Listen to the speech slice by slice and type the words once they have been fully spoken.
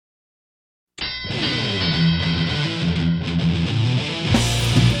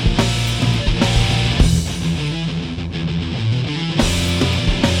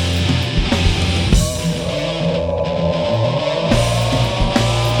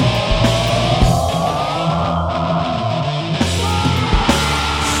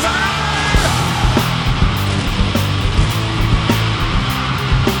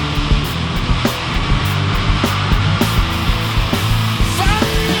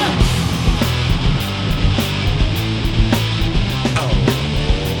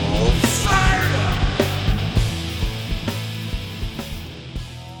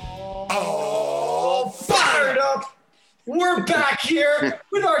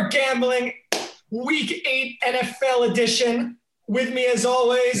Gambling Week 8 NFL edition. With me, as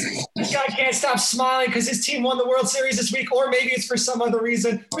always, this guy can't stop smiling because his team won the World Series this week, or maybe it's for some other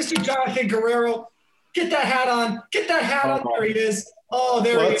reason. Mr. Jonathan Guerrero, get that hat on. Get that hat on. There he is. Oh,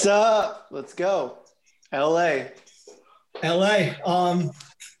 there he is. What's up? Let's go. LA.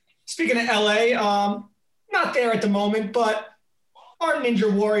 Speaking of LA, not there at the moment, but our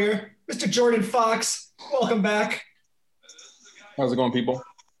Ninja Warrior, Mr. Jordan Fox, welcome back. How's it going, people?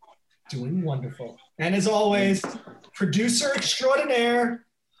 Doing wonderful. And as always, producer extraordinaire,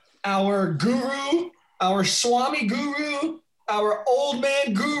 our guru, our Swami guru, our old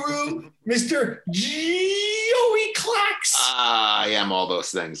man guru, Mr. Joey Clax. I am all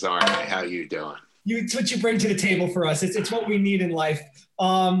those things, aren't I? How you doing? It's what you bring to the table for us. It's what we need in life. It's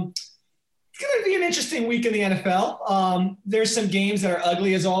going to be an interesting week in the NFL. There's some games that are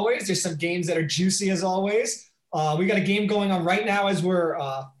ugly as always. There's some games that are juicy as always. We got a game going on right now as we're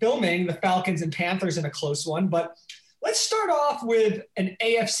filming, the Falcons and Panthers in a close one. But let's start off with an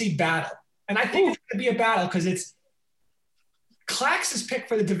AFC battle. And I think it's going to be a battle because it's Clax's pick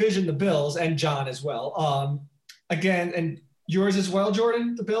for the division, the Bills, and John as well. Again, and yours as well,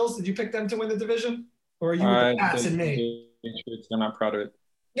 Jordan, the Bills. Did you pick them to win the division? Or are you with the Pats and me? I'm not proud of it.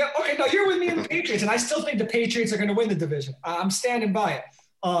 Yeah, okay, no, you're with me and the Patriots, and I still think the Patriots are going to win the division. I'm standing by it.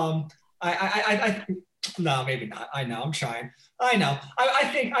 No, maybe not. I know. I'm trying. I know. I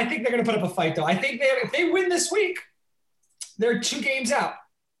think they're going to put up a fight, though. I think if they win this week, they're 2 games out.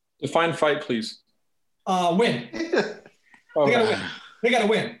 Define fight, please. Win. They got to win. They got to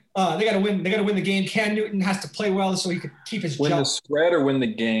win. They got to win. They got to win the game. Cam Newton has to play well so he can keep his job. Win the spread or win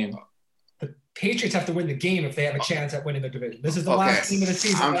the game? The Patriots have to win the game if they have a chance at winning the division. This is the last game of the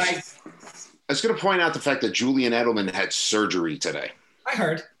season. I was going to point out the fact that Julian Edelman had surgery today. I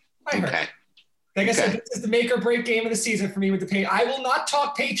heard. Okay. Like I said, this is the make or break game of the season for me with the Patriots. I will not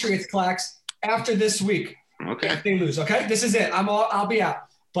talk Patriots, Clax, after this week. Okay. If they lose, okay? This is it. I'll be out.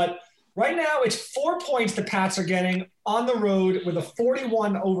 But right now, it's 4 points the Pats are getting on the road with a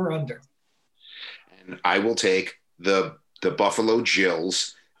 41 over-under. And I will take the Buffalo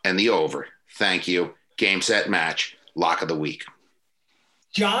Jills and the over. Thank you. Game, set, match. Lock of the week.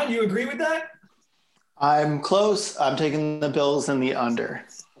 John, you agree with that? I'm close. I'm taking the Bills and the under.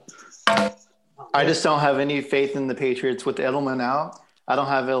 I just don't have any faith in the Patriots with Edelman out. I don't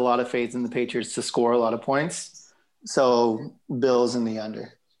have a lot of faith in the Patriots to score a lot of points. So Bills and the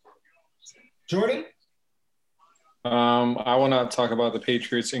under. Jordan? I will not talk about the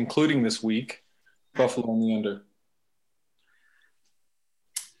Patriots, including this week. Buffalo and the under.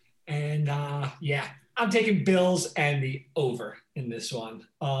 And, I'm taking Bills and the over in this one.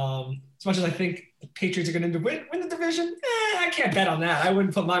 As much as I think the Patriots are going to win the division, I can't bet on that. I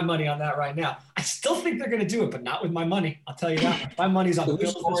wouldn't put my money on that right now. I still think they're going to do it, but not with my money. I'll tell you that. My money's on the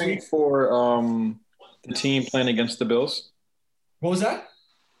Bills this week. For the team playing against the Bills? What was that?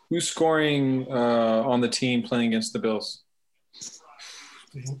 Who's scoring on the team playing against the Bills?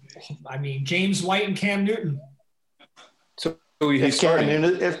 I mean, James White and Cam Newton. So he's starting.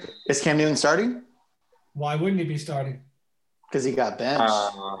 Is Cam Newton starting? Why wouldn't he be starting? Because he got benched.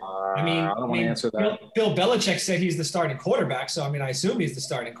 I don't want to answer that. Bill Belichick said he's the starting quarterback, so I assume he's the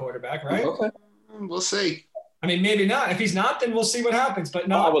starting quarterback, right? Okay. We'll see. Maybe not. If he's not, then we'll see what happens. But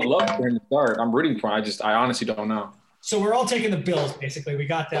no, I would love for him to start. I'm rooting for him. I honestly don't know. So we're all taking the Bills, basically. We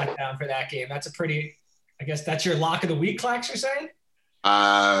got that down for that game. That's I guess that's your lock of the week, Clax, you're saying?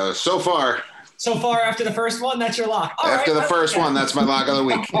 So far. So far after the first one, that's your lock. All after right, the first one, that's my lock of the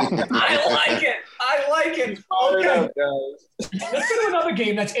week. I like it. Okay. Let's go to another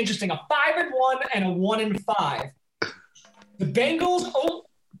game that's interesting. A 5-1 and a 1-5. The Bengals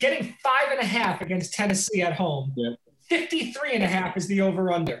getting 5.5 against Tennessee at home. Yeah. 53.5 is the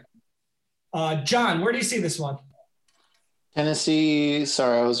over-under. John, where do you see this one? Tennessee.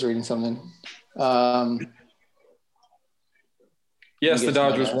 Sorry, I was reading something. Yes, the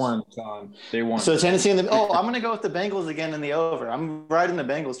Dodgers won, John. They won. So Tennessee I'm going to go with the Bengals again in the over. I'm riding the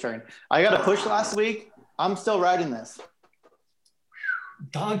Bengals train. I got a push last week. I'm still riding this.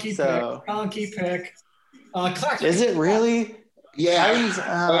 Donkey pick. Clark, is it really? Yeah.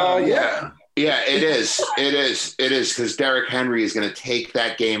 Yeah, it is. It is because Derrick Henry is going to take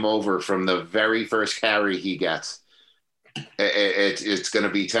that game over from the very first carry he gets. It's going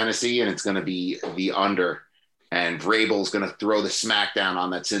to be Tennessee, and it's going to be the under. And Vrabel's going to throw the smackdown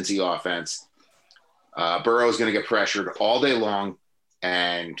on that Cincy offense. Burrow's going to get pressured all day long,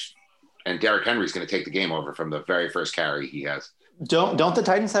 and Derrick Henry's going to take the game over from the very first carry he has. Don't the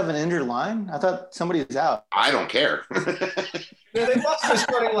Titans have an injured line? I thought somebody was out. I don't care. Yeah, they lost their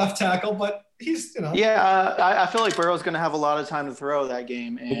starting left tackle, but he's, Yeah, I feel like Burrow's going to have a lot of time to throw that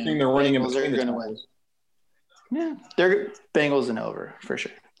game, I and think they're running in Bengals are between the going to win. tackles. Yeah, they're Bengals and over for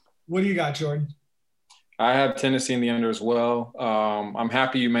sure. What do you got, Jordan? I have Tennessee in the under as well. I'm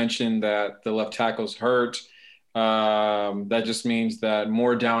happy you mentioned that the left tackle's hurt. That just means that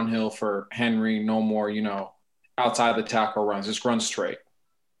more downhill for Henry, no more, outside the tackle runs. Just run straight.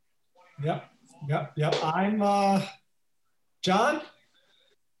 Yep. I'm John.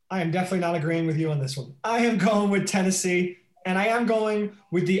 I am definitely not agreeing with you on this one. I am going with Tennessee, and I am going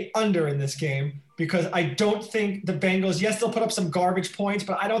with the under in this game because I don't think the Bengals. Yes, they'll put up some garbage points,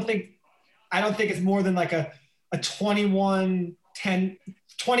 but I don't think it's more than like a 21-10,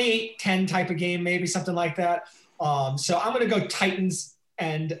 28-10 type of game, maybe something like that. So I'm going to go Titans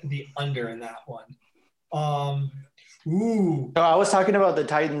and the under in that one. No, I was talking about the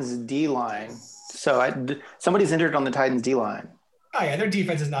Titans D line. So somebody's injured on the Titans D line. Oh yeah, their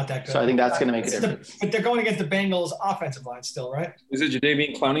defense is not that good. So I think that's going to make a difference. But they're going against the Bengals offensive line still, right? Is it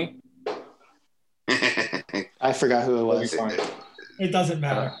Jadeveon Clowney? I forgot who it was. It doesn't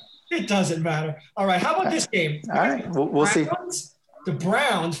matter. It doesn't matter. All right, how about this game? All right, we'll see. The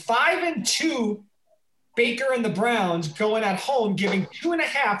Browns, 5-2. Baker and the Browns going at home, giving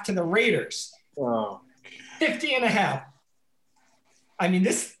 2.5 to the Raiders. Wow. 50.5. I mean,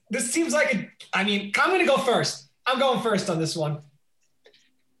 this seems like I'm going to go first. I'm going first on this one.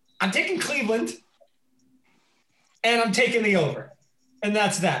 I'm taking Cleveland, and I'm taking the over, and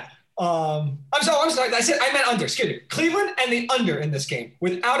that's that. I'm sorry. I meant under. Excuse me. Cleveland and the under in this game,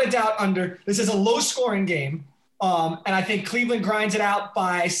 without a doubt. Under. This is a low-scoring game, and I think Cleveland grinds it out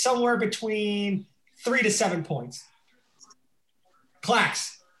by somewhere between 3 to 7 points.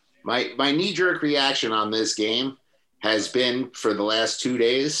 Clax. My knee-jerk reaction on this game has been, for the last 2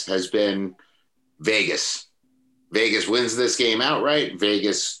 days, has been Vegas. Vegas wins this game outright.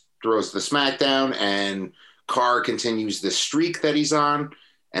 Vegas throws the smackdown, and Carr continues the streak that he's on.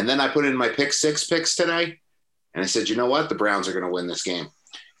 And then I put in my pick six picks today, and I said, you know what? The Browns are going to win this game.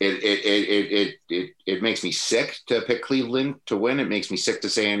 It makes me sick to pick Cleveland to win. It makes me sick to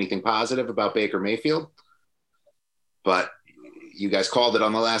say anything positive about Baker Mayfield. But you guys called it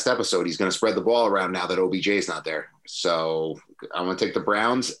on the last episode. He's going to spread the ball around now that OBJ is not there. So I'm going to take the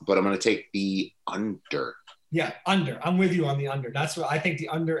Browns, but I'm going to take the under. Yeah, under. I'm with you on the under. That's what I think, the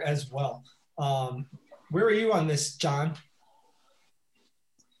under as well. Where are you on this, John?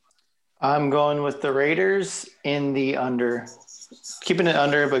 I'm going with the Raiders in the under. Keeping it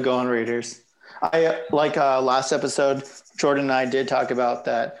under, but going Raiders. I like last episode, Jordan and I did talk about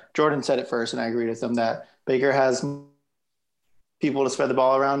that. Jordan said it first, and I agreed with him that Baker has people to spread the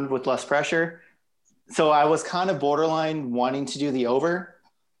ball around with less pressure. So I was kind of borderline wanting to do the over,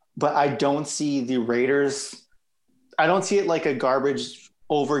 but I don't see the Raiders. I don't see it like a garbage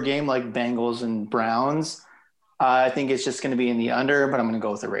over game like Bengals and Browns. I think it's just going to be in the under, but I'm going to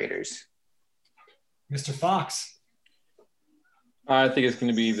go with the Raiders. Mr. Fox. I think it's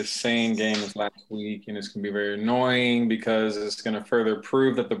going to be the same game as last week, and it's going to be very annoying because it's going to further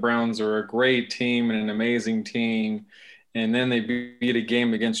prove that the Browns are a great team and an amazing team. And then they beat a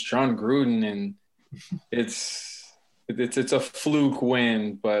game against John Gruden, and it's a fluke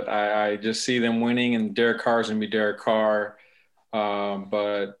win, but I just see them winning, and Derek Carr's going to be Derek Carr.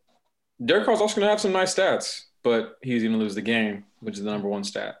 But Derek Carr's also going to have some nice stats, but he's going to lose the game, which is the number one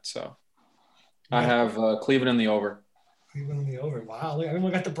stat. So I have Cleveland in the over. Cleveland in the over. Wow. I mean,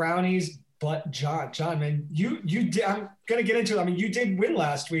 we got the Brownies, but John, man, you did. I'm going to get into it. I mean, you did win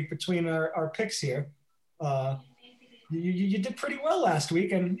last week between our picks here. You did pretty well last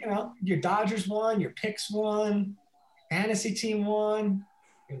week, and your Dodgers won, your picks won, fantasy team won,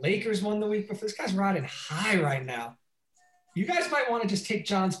 your Lakers won the week before. This guy's riding high right now. You guys might want to just take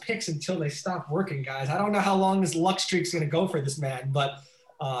John's picks until they stop working, guys. I don't know how long this luck streak's going to go for this man, but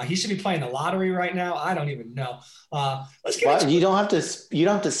he should be playing the lottery right now. I don't even know. Let's get into you don't have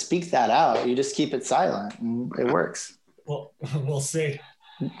to speak that out. You just keep it silent, and it works. Well, we'll see.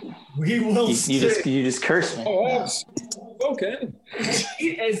 We will see. You just curse me. Oh, okay.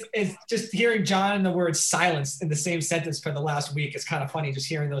 It's just hearing John and the word silence in the same sentence for the last week is kind of funny, just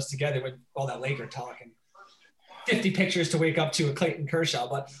hearing those together with all that Laker talk and 50 pictures to wake up to a Clayton Kershaw.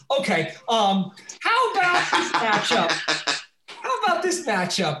 But okay, how about this matchup? How about this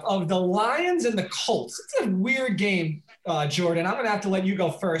matchup of the Lions and the Colts? It's a weird game, Jordan. I'm going to have to let you go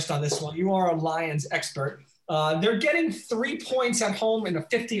first on this one. You are a Lions expert. They're getting 3 points at home in a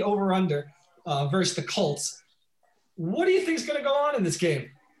 50 over-under versus the Colts. What do you think is going to go on in this game?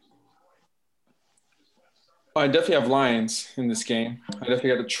 I definitely have Lions in this game. I definitely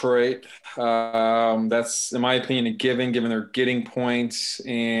got Detroit. That's, in my opinion, a given they're getting points.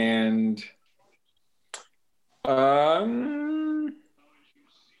 And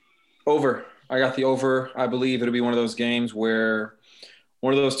over. I got the over. I believe it'll be one of those games where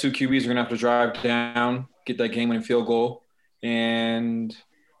one of those two QBs are going to have to drive down, get that game-winning field goal. And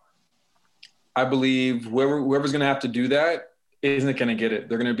I believe whoever's going to have to do that isn't going to get it.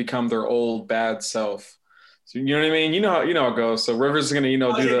 They're going to become their old bad self. So, you know what I mean? You know how it goes. So Rivers is going to, do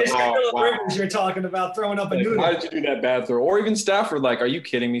the Rivers you're talking about throwing up a noodle. Why did you do that bad throw? Or even Stafford, are you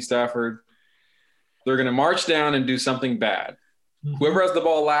kidding me, Stafford? They're going to march down and do something bad. Mm-hmm. Whoever has the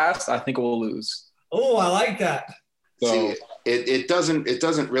ball last, I think will lose. Oh, I like that. So, see, it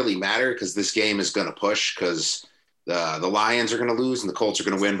doesn't really matter because this game is going to push because the Lions are going to lose and the Colts are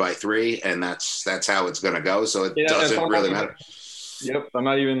going to win by 3, and that's how it's going to go. So it doesn't really matter. Yep, I'm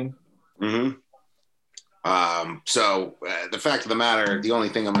not even. Mm-hmm. So the fact of the matter, the only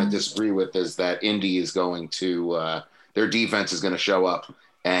thing I'm going to disagree with is that Indy is going to their defense is going to show up,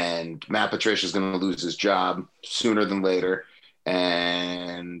 and Matt Patricia is going to lose his job sooner than later.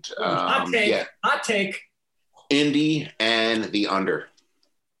 And hot take. Indy and the under.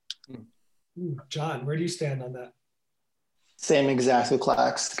 Ooh, John, where do you stand on that? Same exact with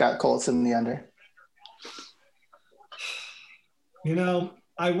Clax. Got Colts in the under.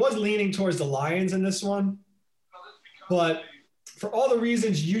 I was leaning towards the Lions in this one, but for all the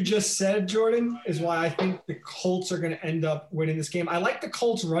reasons you just said, Jordan, is why I think the Colts are going to end up winning this game. I like the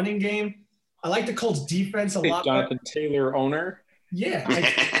Colts running game. I like the Colts defense a lot. Jonathan Taylor owner. Yeah.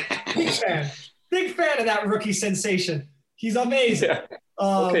 Big fan of that rookie sensation. He's amazing. Yeah.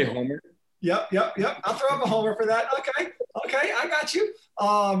 Okay, Homer. Yep. I'll throw up a homer for that. Okay, I got you.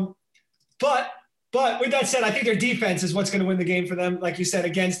 But with that said, I think their defense is what's going to win the game for them, like you said,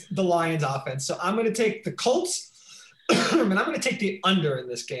 against the Lions offense. So I'm going to take the Colts, and I'm going to take the under in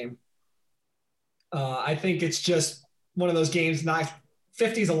this game. I think it's just one of those games.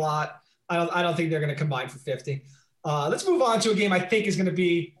 50 is a lot. I don't think they're going to combine for 50. Let's move on to a game I think is going to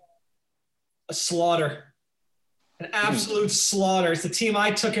be a slaughter, an absolute slaughter. It's the team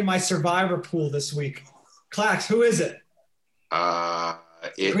I took in my survivor pool this week. Clax, who is it?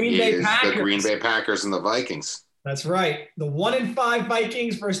 It is the Green Bay Packers and the Vikings. That's right. The 1-5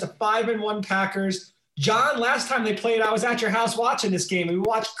 Vikings versus the 5-1 Packers. John, last time they played, I was at your house watching this game, and we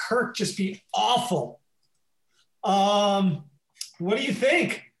watched Kirk just be awful. What do you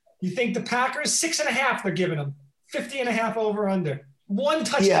think? You think the Packers 6.5? They're giving them 50.5 over under. One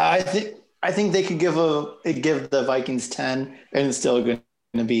touchdown. Yeah, I think they could give the Vikings 10, and it's still going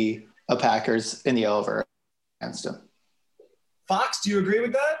to be a Packers in the over against them. Fox, do you agree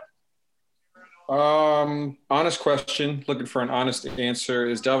with that? Honest question. Looking for an honest answer.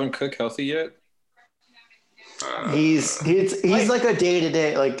 Is Dalvin Cook healthy yet? He's like a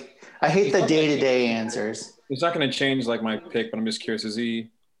day-to-day. I hate the day-to-day answers. It's not going to change my pick, but I'm just curious. Is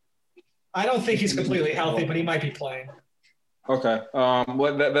he? I don't think he's completely healthy, but he might be playing. Okay.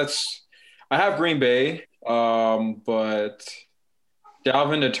 That's. I have Green Bay, but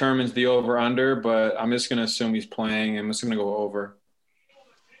Dalvin determines the over/under. But I'm just going to assume he's playing. I'm just going to go over.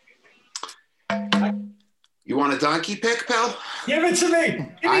 You want a donkey pick, pal? Give it to me.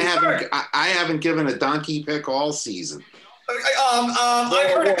 I haven't given a donkey pick all season.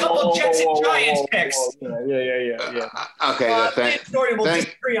 I've heard a couple of Jets and Giants picks. Yeah. Okay. Jordan will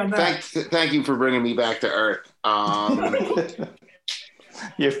disagree on that. Thank you for bringing me back to earth.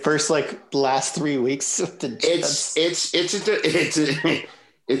 Your first last 3 weeks with the Jets.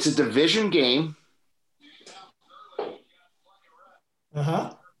 It's a division game.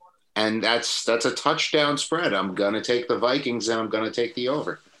 Uh-huh. And that's a touchdown spread. I'm gonna take the Vikings and I'm gonna take the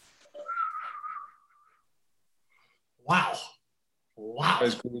over. Wow.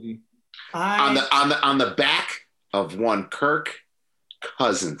 That's greedy. On the back of one Kirk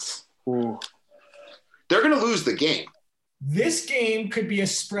Cousins. Ooh. They're gonna lose the game. This game could be a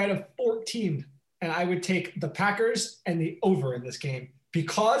spread of 14, and I would take the Packers and the over in this game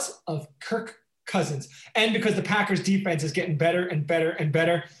because of Kirk Cousins and because the Packers defense is getting better and better and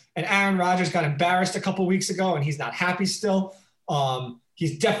better. And Aaron Rodgers got embarrassed a couple weeks ago, and he's not happy still.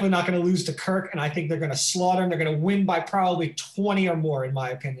 He's definitely not going to lose to Kirk, and I think they're going to slaughter him. They're going to win by probably 20 or more, in my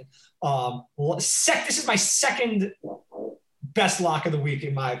opinion. This is my second best lock of the week,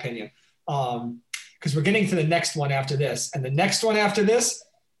 in my opinion, because we're getting to the next one after this. And the next one after this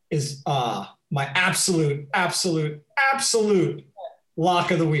is my absolute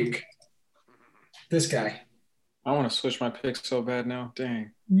lock of the week. This guy. I want to switch my pick so bad now.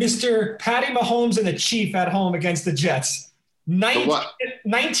 Dang. Mr. Patty Mahomes and the Chief at home against the Jets.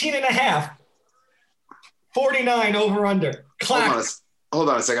 19.5. 49 over under. Clack. Hold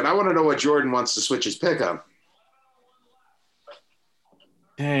on a second. I want to know what Jordan wants to switch his pick on.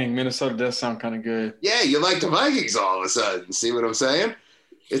 Dang, Minnesota does sound kind of good. Yeah, you like the Vikings all of a sudden. See what I'm saying?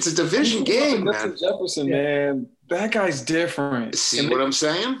 It's a division game, man. Jefferson, man. That guy's different. See what I'm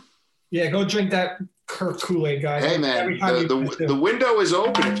saying? Yeah, go drink that Kirk Kool-Aid, guys. Hey, man, the window is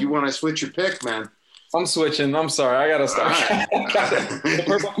open if you want to switch your pick, man. I'm switching. I'm sorry. I got to start. The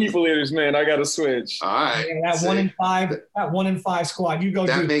Purple People Eaters, man. I got to switch. All right. Yeah, that 1-5 squad. You go.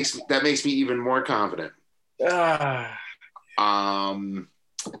 That makes me even more confident.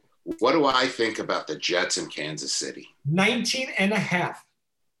 What do I think about the Jets in Kansas City? 19.5.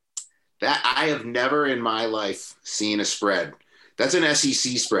 That I have never in my life seen a spread. That's an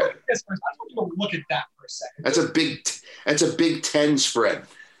SEC spread. I just want to look at that for a second. That's a Big Ten spread.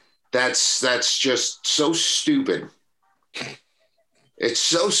 That's just so stupid. It's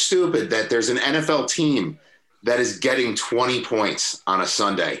so stupid that there's an NFL team that is getting 20 points on a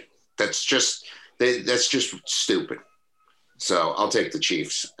Sunday. That's just stupid. So I'll take the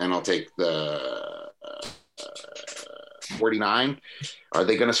Chiefs, and I'll take the 49. Are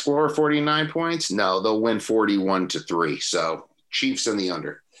they going to score 49 points? No, they'll win 41-3. So Chiefs in the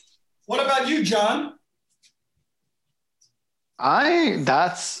under. What about you, John?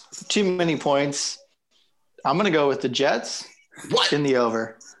 That's too many points. I'm going to go with the Jets in the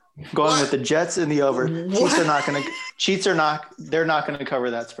over. Going with the Jets in the over. They're not going to cover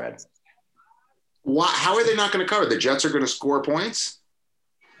that spread. Why? How are they not going to cover? The Jets are going to score points?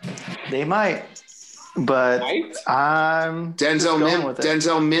 They might. But I'm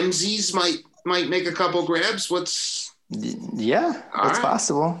Denzel Mimsies might make a couple grabs. It's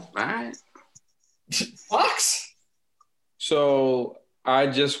possible. All right. Fox? So I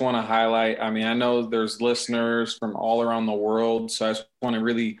just want to highlight, I mean, I know there's listeners from all around the world, so I just want to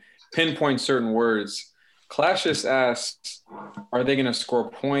really pinpoint certain words. Clash just asks, are they going to score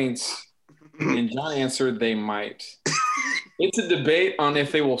points? And John answered, they might. It's a debate on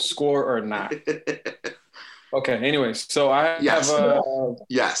if they will score or not. Okay, anyways, so I have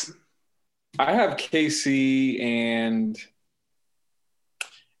KC and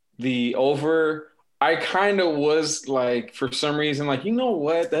the over. I kind of was like, for some reason, like, you know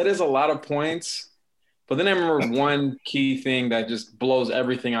what? That is a lot of points. But then I remember one key thing that just blows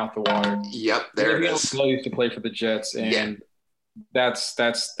everything out the water. Yep, there it is. Flo used to play for the Jets, and that's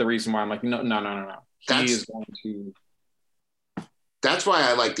the reason why I'm like, no. He is going to. That's why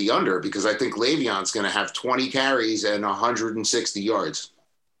I like the under, because I think Le'Veon's going to have 20 carries and 160 yards.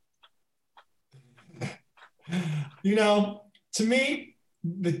 You know, to me,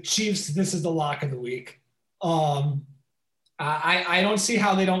 the Chiefs, this is the lock of the week. I don't see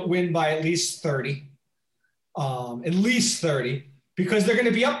how they don't win by at least 30. Because they're going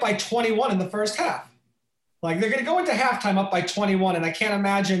to be up by 21 in the first half. Like, they're going to go into halftime up by 21, and I can't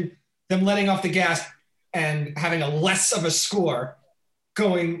imagine them letting off the gas and having a less of a score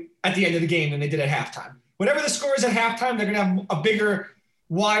going at the end of the game than they did at halftime. Whatever the score is at halftime, they're going to have a bigger,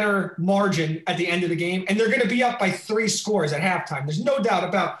 wider margin at the end of the game, and they're going to be up by 3 scores at halftime. There's no doubt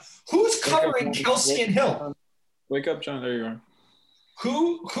about who's covering Kelsey and Hill. Wake up, John. There you are.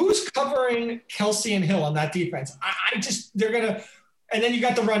 Who's covering Kelsey and Hill on that defense? They're going to – and then you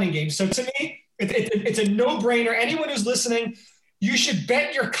got the running game. So to me, it's a no-brainer. Anyone who's listening, you should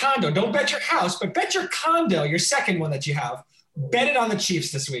bet your condo. Don't bet your house, but bet your condo, your second one that you have. Bet it on the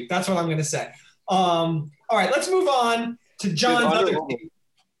Chiefs this week. That's what I'm going to say. All right, let's move on to John's other team.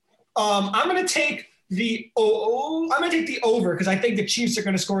 I'm going to take the over because I think the Chiefs are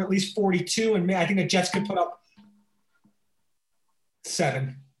going to score at least 42, and I think the Jets could put up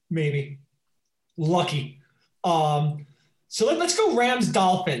 7, maybe. Lucky. So let's go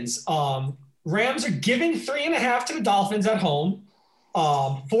Rams-Dolphins. Rams are giving 3.5 to the Dolphins at home.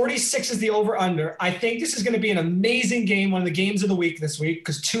 46 is the over-under. I think this is going to be an amazing game, one of the games of the week this week,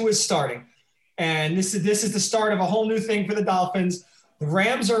 because 2 is starting. And this is the start of a whole new thing for the Dolphins. The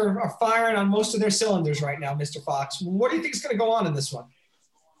Rams are firing on most of their cylinders right now, Mr. Fox. What do you think is going to go on in this one?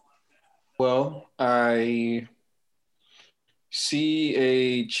 Well, I see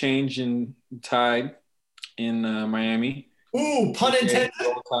a change in tide in Miami. Ooh, pun intended.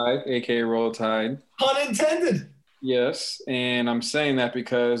 AKA Roll Tide. Pun intended. Yes, and I'm saying that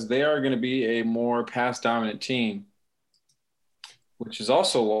because they are going to be a more pass-dominant team, which is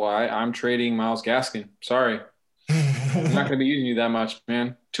also why I'm trading Myles Gaskin. Sorry. I'm not going to be using you that much,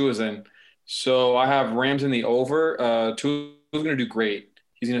 man. Tua's in. So I have Rams in the over. Tua's going to do great.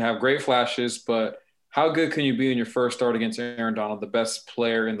 He's going to have great flashes, but how good can you be in your first start against Aaron Donald, the best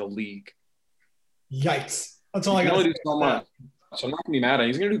player in the league? Yikes. That's all I got to do so much. So I'm not going to be mad at him.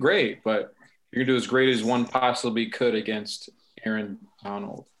 He's going to do great, but You're gonna do as great as one possibly could against Aaron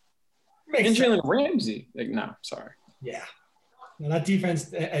Donald Makes and sense. Jalen Ramsey. No, sorry. Yeah. Well, that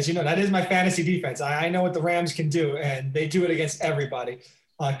defense, as you know, that is my fantasy defense. I know what the Rams can do, and they do it against everybody.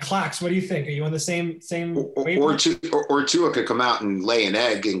 Clax, what do you think? Are you on the same wavelength? Or Tua could come out and lay an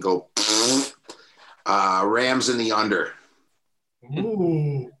egg and go Rams in the under.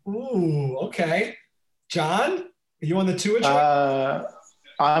 Ooh, okay. John, are you on the Tua train?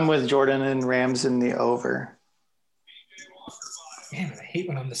 I'm with Jordan and Rams in the over. Man, I hate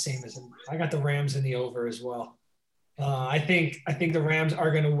when I'm the same as him. I got the Rams in the over as well. I think the Rams are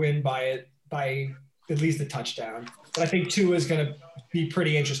going to win by at least a touchdown. But I think Tua is going to be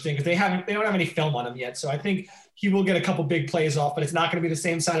pretty interesting because they don't have any film on him yet. So I think he will get a couple big plays off, but it's not going to be the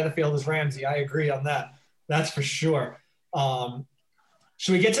same side of the field as Ramsey. I agree on that. That's for sure.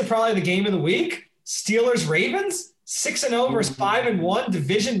 Should we get to probably the game of the week? Steelers Ravens 6-0 versus 5-1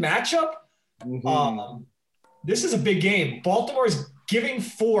 division matchup. Mm-hmm. This is a big game. Baltimore is giving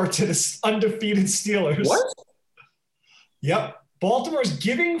 4 to the undefeated Steelers. What? Yep. Baltimore's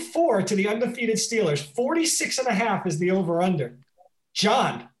giving 4 to the undefeated Steelers. 46.5 is the over-under.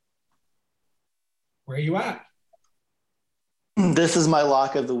 John, where are you at? This is my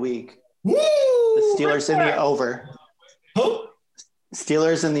lock of the week. Woo! The Steelers in the over. Who?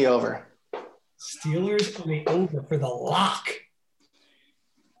 Steelers in the over. Steelers in the over for the lock.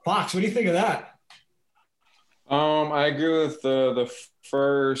 Fox, what do you think of that? I agree with the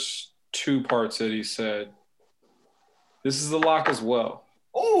first two parts that he said. This is the lock as well.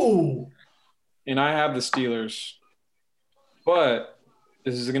 Oh, And I have the Steelers. But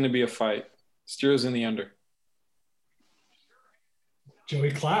this is going to be a fight. Steelers in the under.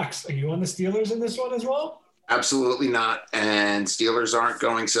 Joey Clax, are you on the Steelers in this one as well? Absolutely not. And Steelers aren't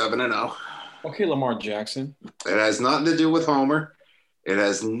going 7-0. Okay, Lamar Jackson. It has nothing to do with Homer. It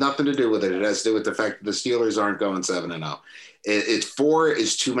has nothing to do with it. It has to do with the fact that the Steelers aren't going 7-0. It's 4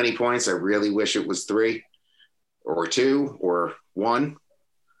 is too many points. I really wish it was 3 or 2 or 1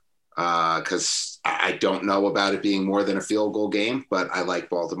 because I don't know about it being more than a field goal game, but I like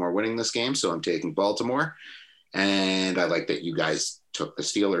Baltimore winning this game, so I'm taking Baltimore. And I like that you guys took the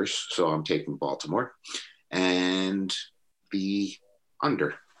Steelers, so I'm taking Baltimore. And the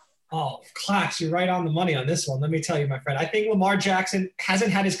under. Oh, Clax, you're right on the money on this one. Let me tell you, my friend. I think Lamar Jackson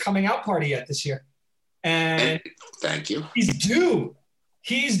hasn't had his coming out party yet this year. And thank you. He's due.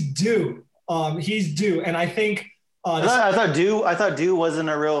 He's due. And I think I thought due wasn't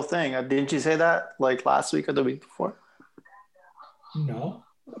a real thing. Didn't you say that like last week or the week before? No.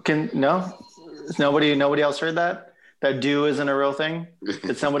 Nobody else heard that? That due isn't a real thing?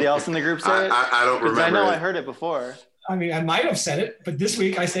 Did somebody else in the group say it? I don't remember. I know I heard it before. I mean, I might have said it, but this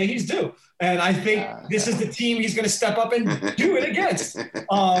week I say he's due. And I think this is the team he's going to step up and do it against.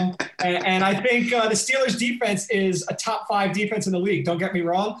 And I think the Steelers defense is a top 5 defense in the league. Don't get me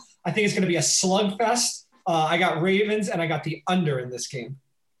wrong. I think it's going to be a slugfest. I got Ravens and I got the under in this game.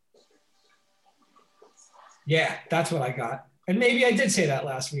 Yeah, that's what I got. And maybe I did say that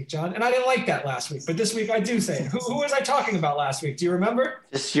last week, John. And I didn't like that last week. But this week I do say it. Who was I talking about last week? Do you remember?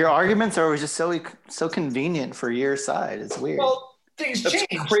 Just your arguments are always just so convenient for your side. It's weird. Well, things That's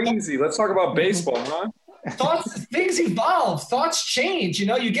change. crazy. Let's talk about baseball, huh? Things evolve. Thoughts change. You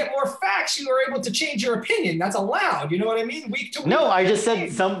know, you get more facts. You are able to change your opinion. That's allowed. You know what I mean? Week to week. No, I just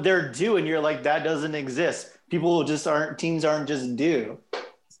said they're due, and you're like, that doesn't exist. Teams aren't just due.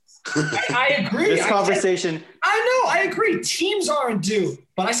 I agree. This conversation. I agree. Teams aren't due,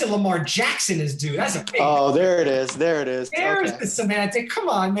 but I said Lamar Jackson is due. That's a big. Oh, there it is. There's the semantic. Come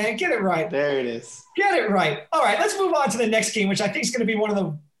on, man. Get it right. There it is. Get it right. All right, let's move on to the next game, which I think is going to be one of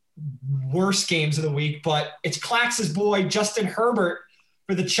the worst games of the week, but it's Clax's boy, Justin Herbert,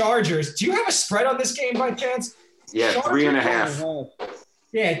 for the Chargers. Do you have a spread on this game by chance? Yeah, Chargers, 3.5.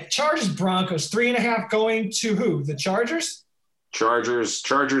 Yeah, Chargers Broncos, 3.5 going to who? The Chargers? Chargers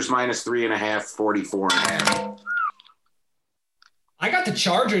minus 3.5, 44.5. I got the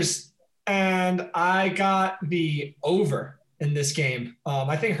Chargers, and I got the over in this game.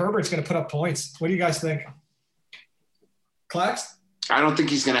 I think Herbert's going to put up points. What do you guys think? Clax? I don't think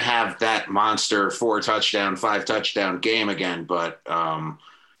he's going to have that monster 4-touchdown, 5-touchdown game again, but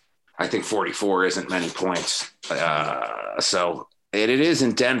I think 44 isn't many points. So it is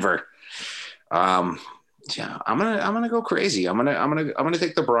in Denver. Yeah, I'm gonna go crazy. I'm gonna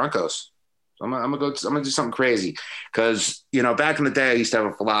take the Broncos. I'm gonna do something crazy because back in the day I used to have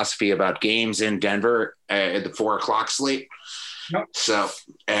a philosophy about games in Denver at the 4:00 slate. Yep. So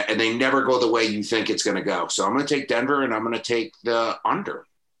and they never go the way you think it's gonna go. So I'm gonna take Denver and I'm gonna take the under.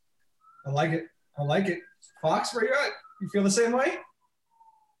 I like it. Fox, where you at? You feel the same way?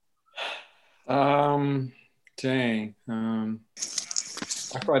 Dang.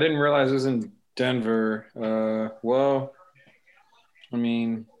 I didn't realize it was in Denver. Well, I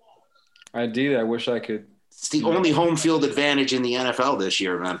mean, ideally, I wish I could. It's the only home field advantage in the NFL this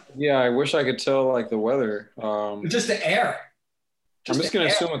year, man. Yeah, I wish I could tell like the weather. Just the air. I'm just gonna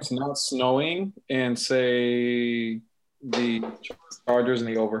assume it's not snowing and say the Chargers and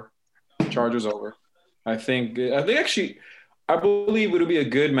the over. Chargers over. I think actually, I believe it'll be a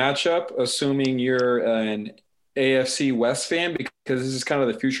good matchup, assuming you're an AFC West fan, because this is kind of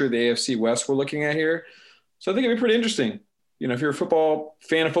the future of the AFC West we're looking at here. So I think it'd be pretty interesting. You know, if you're a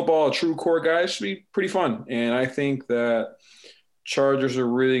fan of football, a true core guy, it should be pretty fun. And I think that Chargers are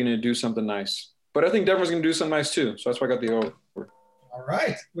really going to do something nice. But I think Denver's going to do something nice too. So that's why I got the over. All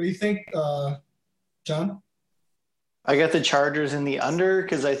right. What do you think, John? I got the Chargers in the under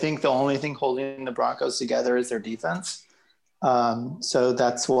because I think the only thing holding the Broncos together is their defense. So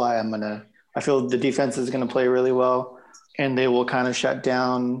that's why I feel the defense is going to play really well, and they will kind of shut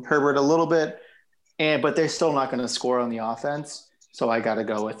down Herbert a little bit, but they're still not going to score on the offense. So I got to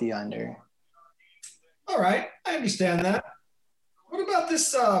go with the under. All right. I understand that. What about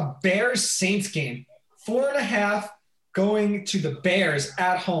this Bears-Saints game? 4.5 going to the Bears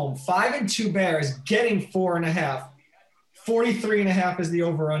at home. 5-2 Bears getting 4.5. 43.5 is the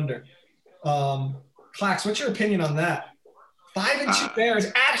over-under. Clax, what's your opinion on that? 5-2 Bears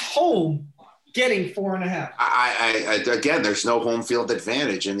at home getting 4.5. I again, there's no home field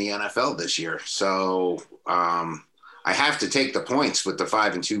advantage in the NFL this year, so I have to take the points with the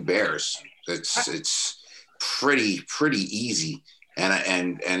 5-2 Bears. It's pretty easy,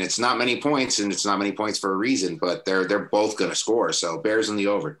 and it's not many points, and it's not many points for a reason. But they're both going to score, so Bears in the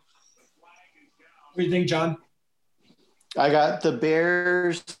over. What do you think, John? I got the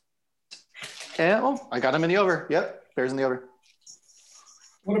Bears. And, I got them in the over. Yep, Bears in the over.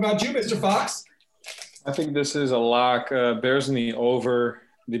 What about you, Mr. Fox? I think this is a lock. Bears in the over.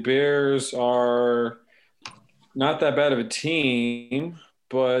 The Bears are not that bad of a team,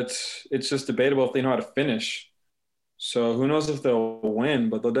 but it's just debatable if they know how to finish. So who knows if they'll win,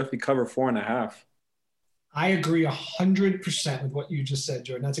 but they'll definitely cover 4.5. I agree 100% with what you just said,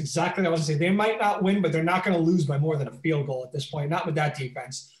 Jordan. That's exactly what I was going to say. They might not win, but they're not going to lose by more than a field goal at this point, not with that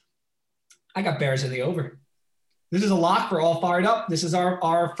defense. I got Bears in the over. This is a lock for All Fired Up. This is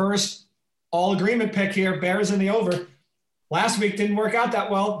our first all-agreement pick here, Bears in the over. Last week didn't work out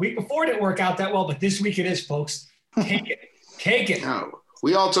that well. Week before didn't work out that well, but this week it is, folks. Take it. Take it. No,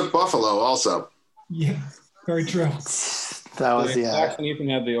 we all took Buffalo also. Yeah, very true. That was, yeah. Max and Ethan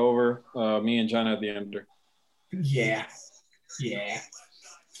had the over. Me and John had the under. Yeah.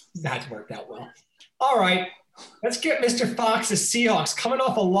 That's worked out well. All right. Let's get Mr. Fox's Seahawks coming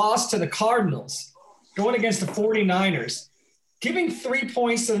off a loss to the Cardinals, going against the 49ers, giving 3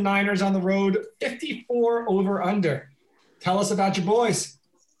 points to the Niners on the road, 54 over under. Tell us about your boys.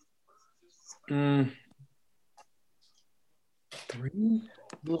 3?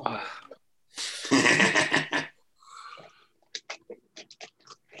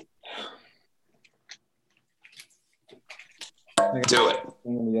 Do it.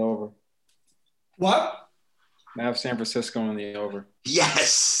 In the over. What? I have San Francisco in the over.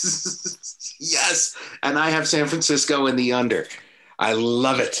 Yes. Yes. And I have San Francisco in the under. I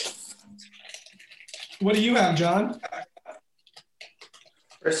love it. What do you have, John?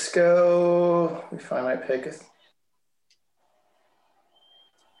 Frisco. Let me find my pick.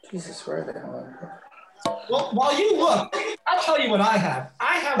 Jesus, where are they? Well, while you look, I'll tell you what I have.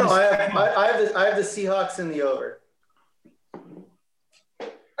 I have the Seahawks in the over.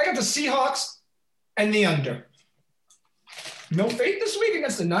 I got the Seahawks and the under. No faith this week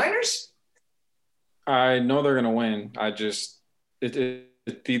against the Niners? I know they're going to win.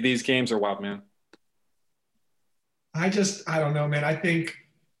 These games are wild, man. I don't know, man. I think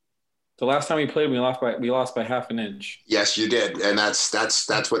the last time we played, we lost by half an inch. Yes, you did, and that's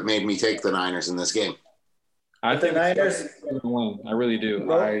what made me take the Niners in this game. I think the Niners are going to win. I really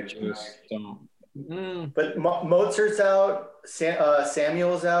do. I just don't. But Mozart's out.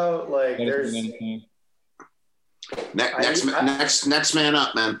 Samuel's out. Like there's next man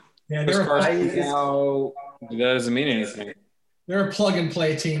up, man. Yeah, that doesn't mean anything. They're a plug and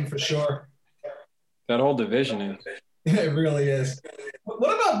play team for sure. That whole division is. It really is.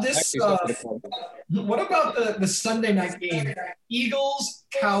 What about this? What about the Sunday night game? Eagles,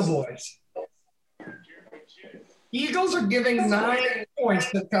 Cowboys. Eagles are giving 9 points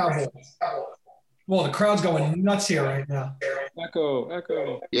to the Cowboys. Well, the crowd's going nuts here right now.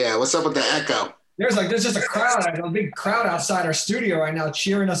 Echo. Yeah, what's up with the echo? There's just a big crowd outside our studio right now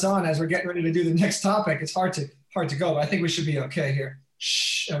cheering us on as we're getting ready to do the next topic. It's hard to go, but I think we should be okay here.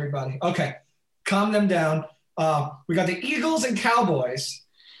 Shh, everybody. Okay. calm them down. We got the Eagles and Cowboys.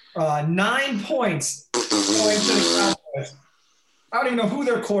 9 points going to the Cowboys. I don't even know who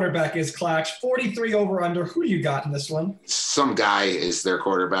their quarterback is, Clash. 43 over under. Who do you got in this one? Some guy is their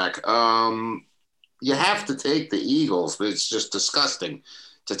quarterback. You have to take the Eagles, but it's just disgusting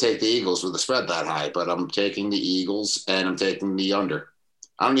to take the Eagles with a spread that high. But I'm taking the Eagles, and I'm taking the under.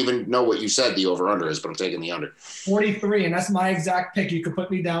 I don't even know what you said the over-under is, but I'm taking the under. 43, and that's my exact pick. You could put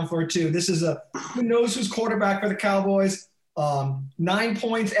me down for it, too. This is who knows who's quarterback for the Cowboys. 9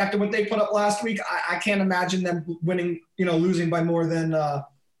 points after what they put up last week. I can't imagine them winning, losing by more than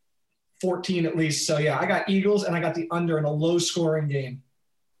 14 at least. So, yeah, I got Eagles, and I got the under in a low-scoring game.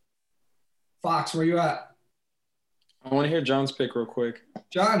 Fox, where you at? I want to hear John's pick real quick.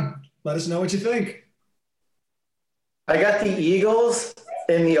 John, let us know what you think. I got the Eagles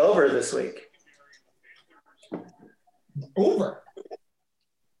in the over this week. Over.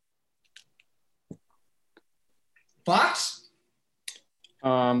 Fox?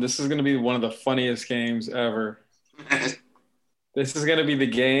 This is going to be one of the funniest games ever. This is going to be the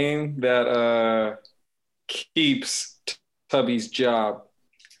game that keeps Tubby's job.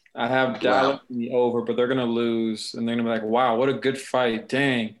 I have Dallas in the over, but they're going to lose, and they're going to be like, wow, what a good fight.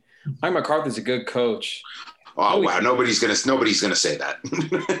 Dang. Mike McCarthy's a good coach. Oh, wow. Nobody's gonna say that.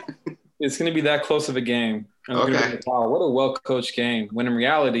 It's going to be that close of a game. And they're gonna be like, wow, what a well-coached game. When in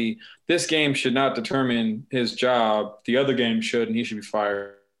reality, this game should not determine his job. The other game should, and he should be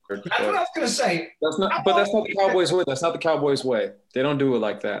fired. That's what I was going to say. That's not the Cowboys' way. That's not the Cowboys' way. They don't do it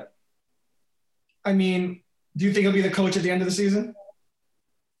like that. I mean, do you think he'll be the coach at the end of the season?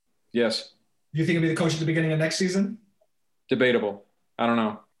 Yes. Do you think he'll be the coach at the beginning of next season? Debatable. I don't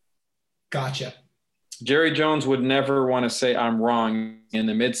know. Gotcha. Jerry Jones would never want to say I'm wrong in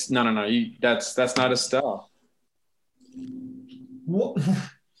the midst. No. That's not his style. What?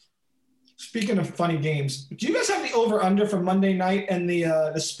 Speaking of funny games, do you guys have the over/under for Monday night and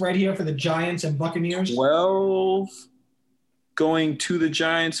the spread here for the Giants and Buccaneers? 12 going to the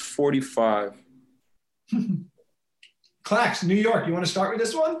Giants, 45. Clax, New York. You want to start with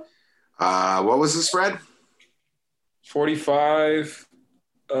this one? What was the spread? 45.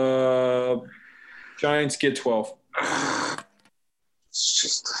 Giants get 12. It's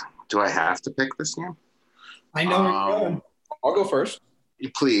just, do I have to pick this game? I know where you're going. I'll go first.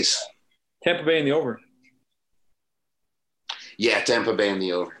 Please. Tampa Bay in the over. Yeah, Tampa Bay in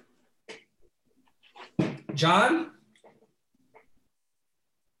the over. John?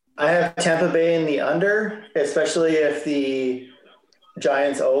 I have Tampa Bay in the under, especially if the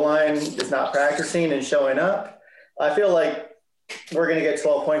Giants O-line is not practicing and showing up. I feel like we're going to get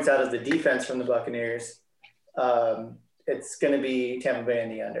 12 points out of the defense from the Buccaneers. It's going to be Tampa Bay in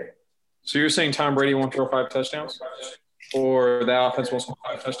the under. So you're saying Tom Brady won't throw 5 touchdowns? Or the offense won't score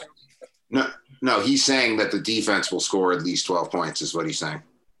 5 touchdowns? No, he's saying that the defense will score at least 12 points is what he's saying.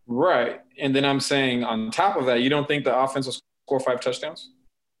 Right. And then I'm saying on top of that, you don't think the offense will score 5 touchdowns?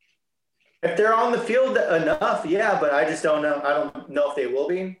 If they're on the field enough, yeah, but I just don't know. I don't know if they will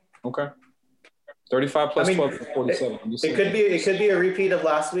be. Okay. 35 plus 12 for 47. It could be a repeat of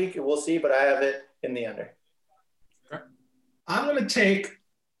last week. We'll see, but I have it in the under. Okay. I'm going to take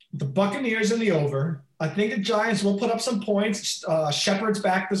the Buccaneers in the over. I think the Giants will put up some points. Shepard's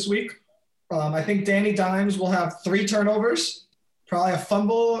back this week. I think Danny Dimes will have 3 turnovers, probably a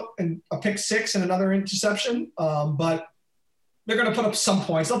fumble and a pick 6 and another interception. But they're going to put up some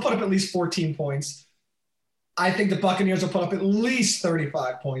points. They'll put up at least 14 points. I think the Buccaneers will put up at least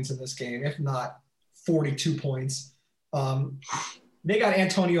 35 points in this game, if not 42 points. They got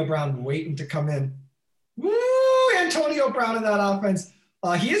Antonio Brown waiting to come in. Woo! Antonio Brown in that offense.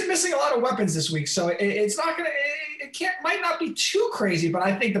 He is missing a lot of weapons this week, so it's not going to – might not be too crazy, but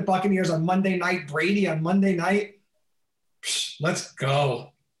I think the Buccaneers on Monday night, Brady on Monday night, let's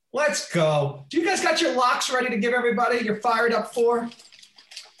go. Let's go. Do you guys got your locks ready to give everybody? You're fired up for?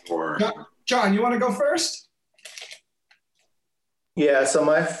 John, you want to go first? Yeah, so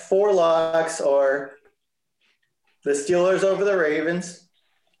my 4 locks are the Steelers over the Ravens,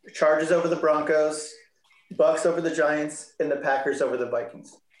 the Chargers over the Broncos, Bucks over the Giants, and the Packers over the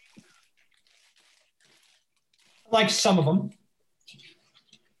Vikings. I like some of them.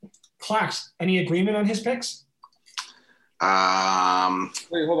 Clax, any agreement on his picks? Wait,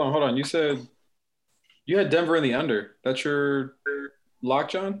 hold on. You said you had Denver in the under. That's your lock,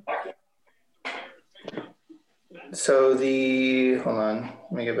 John? So hold on,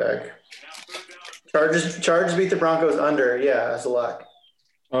 let me get back. Chargers beat the Broncos under, yeah, as a lock.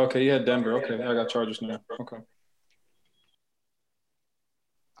 Okay, you had Denver. Okay, I got Chargers now. Okay.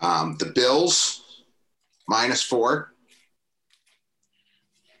 The Bills -4.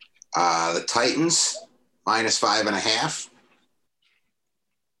 The Titans, -5.5.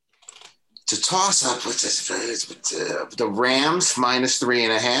 To toss up, what's this? The Rams,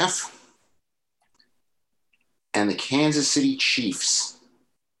 -3.5. And the Kansas City Chiefs,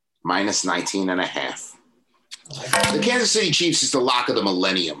 -19.5. The Kansas City Chiefs is the lock of the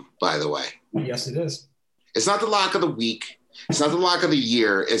millennium, by the way. Yes, it is. It's not the lock of the week. It's not the lock of the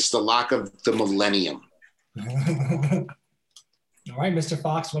year. It's the lock of the millennium. All right, Mr.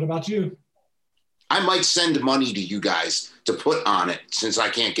 Fox, what about you? I might send money to you guys to put on it since I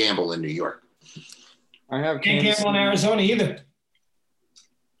can't gamble in New York. I have Can't gamble in Arizona either.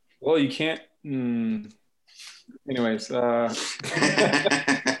 Well, you can't. Anyways, I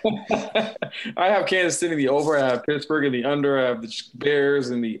have Kansas City in the over. I have Pittsburgh in the under. I have the Bears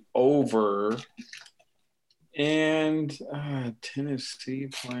in the over. And Tennessee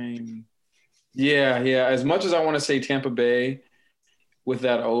playing. Yeah. As much as I want to say Tampa Bay with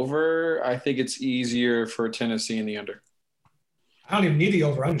that over, I think it's easier for Tennessee in the under. I don't even need the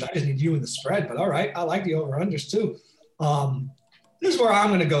over-unders. I just need you in the spread. But all right, I like the over-unders too. This is where I'm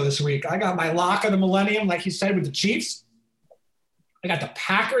going to go this week. I got my lock of the millennium, like you said, with the Chiefs. I got the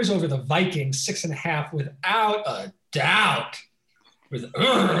Packers over the Vikings, 6.5, without a doubt.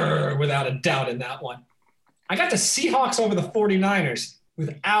 Without a doubt in that one. I got the Seahawks over the 49ers,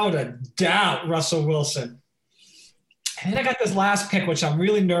 without a doubt, Russell Wilson. And then I got this last pick, which I'm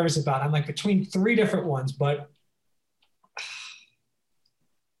really nervous about. I'm like between three different ones, but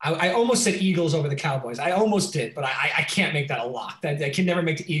I almost said Eagles over the Cowboys. I almost did, but I can't make that a lock. I can never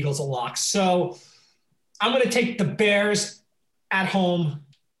make the Eagles a lock. So I'm going to take the Bears at home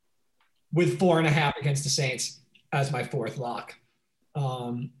with 4.5 against the Saints as my fourth lock.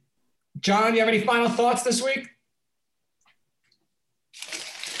 John, you have any final thoughts this week?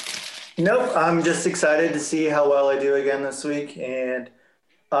 Nope. I'm just excited to see how well I do again this week. And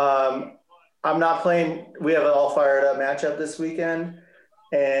I'm not playing. We have an all fired up matchup this weekend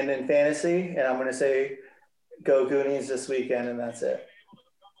and in fantasy. And I'm going to say go Goonies this weekend. And that's it.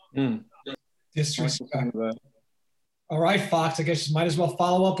 Disrespect. All right, Fox, I guess you might as well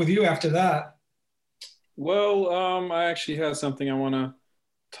follow up with you after that. Well, I actually had something I want to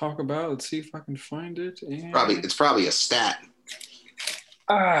talk about. Let's see if I can find it. And... It's probably a stat.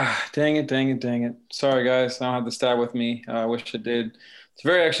 Dang it. Sorry, guys. I don't have the stat with me. I wish I did. It's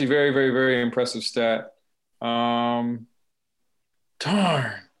actually very, very, very impressive stat. Darn.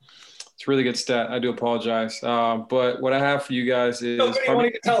 It's a really good stat. I do apologize. But what I have for you guys is... So good you won't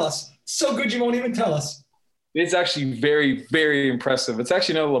even tell us. So good you won't even tell us. It's actually very, very impressive. It's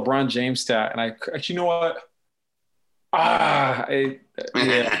actually another LeBron James stat. And I actually, you know what?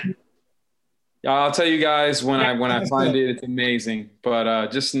 Yeah. I'll tell you guys when I find it. It's amazing.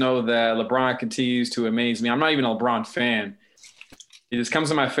 But just know that LeBron continues to amaze me. I'm not even a LeBron fan. He just comes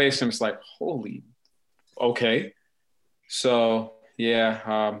in my face and I'm just like, holy, okay. So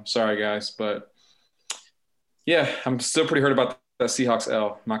yeah, sorry guys, but yeah, I'm still pretty hurt about that Seahawks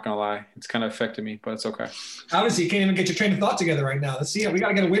L. I'm not gonna lie, it's kind of affected me, but it's okay. Obviously, you can't even get your train of thought together right now. Let's see it. We got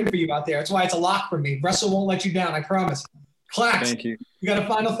to get a win for you out there. That's why it's a lock for me. Russell won't let you down. I promise. Clax, thank you. You got a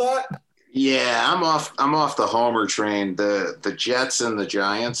final thought? Yeah, I'm off the homer train. The Jets and the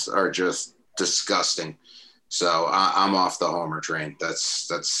Giants are just disgusting. So I'm off the homer train. That's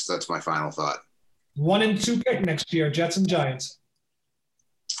my final thought. 1 and 2 pick next year, Jets and Giants.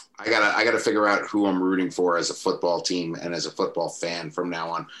 I gotta figure out who I'm rooting for as a football team and as a football fan from now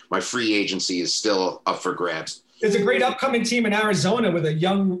on. My free agency is still up for grabs. There's a great upcoming team in Arizona with a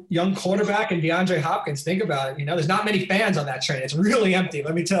young quarterback and DeAndre Hopkins. Think about it. You know, there's not many fans on that train. It's really empty,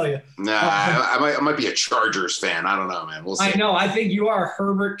 let me tell you. Nah, I might be a Chargers fan. I don't know, man. We'll see. I know. I think you are a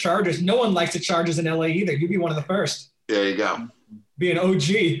Herbert Chargers. No one likes the Chargers in LA either. You'd be one of the first. There you go. Be an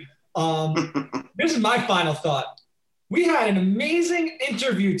OG. This is my final thought. We had an amazing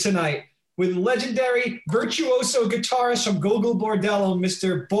interview tonight with legendary virtuoso guitarist from Gogol Bordello,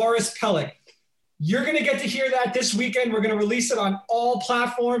 Mr. Boris Pellick. You're going to get to hear that this weekend. We're going to release it on all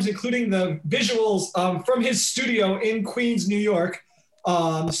platforms, including the visuals from his studio in Queens, New York.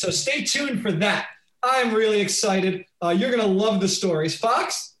 So stay tuned for that. I'm really excited. You're going to love the stories.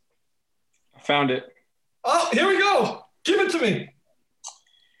 Fox? I found it. Oh, here we go. Give it to me.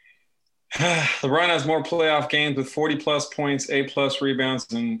 LeBron has more playoff games with 40-plus points, 8-plus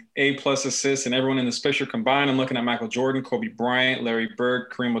rebounds, and 8-plus assists, and everyone in this picture combined. I'm looking at Michael Jordan, Kobe Bryant, Larry Bird,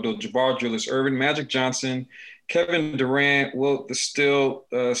 Kareem Abdul-Jabbar, Julius Erving, Magic Johnson, Kevin Durant, Wilt Still,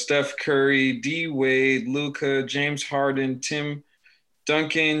 Steph Curry, D. Wade, Luka, James Harden, Tim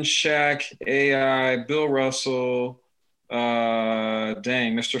Duncan, Shaq, AI, Bill Russell,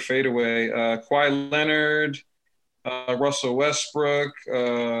 Mr. Fadeaway, Kawhi Leonard, Russell Westbrook,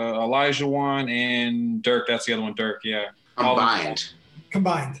 Olajuwon, and Dirk. That's the other one, Dirk. Yeah. Combined.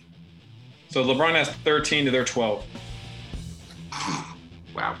 So LeBron has 13 to their 12.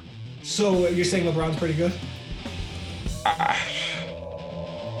 Wow. So you're saying LeBron's pretty good?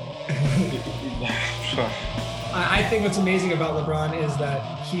 I think what's amazing about LeBron is that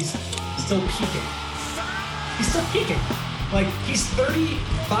he's still peaking. He's still peaking. Like, he's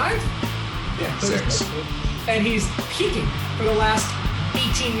 35? Yeah, 6. And he's peaking for the last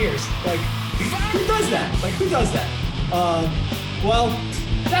 18 years. Like, who does that? Well,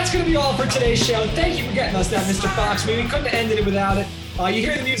 that's going to be all for today's show. Thank you for getting us that, Mr. Fox. We couldn't have ended it without it. You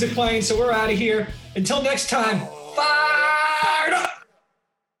hear the music playing, so we're out of here. Until next time, bye!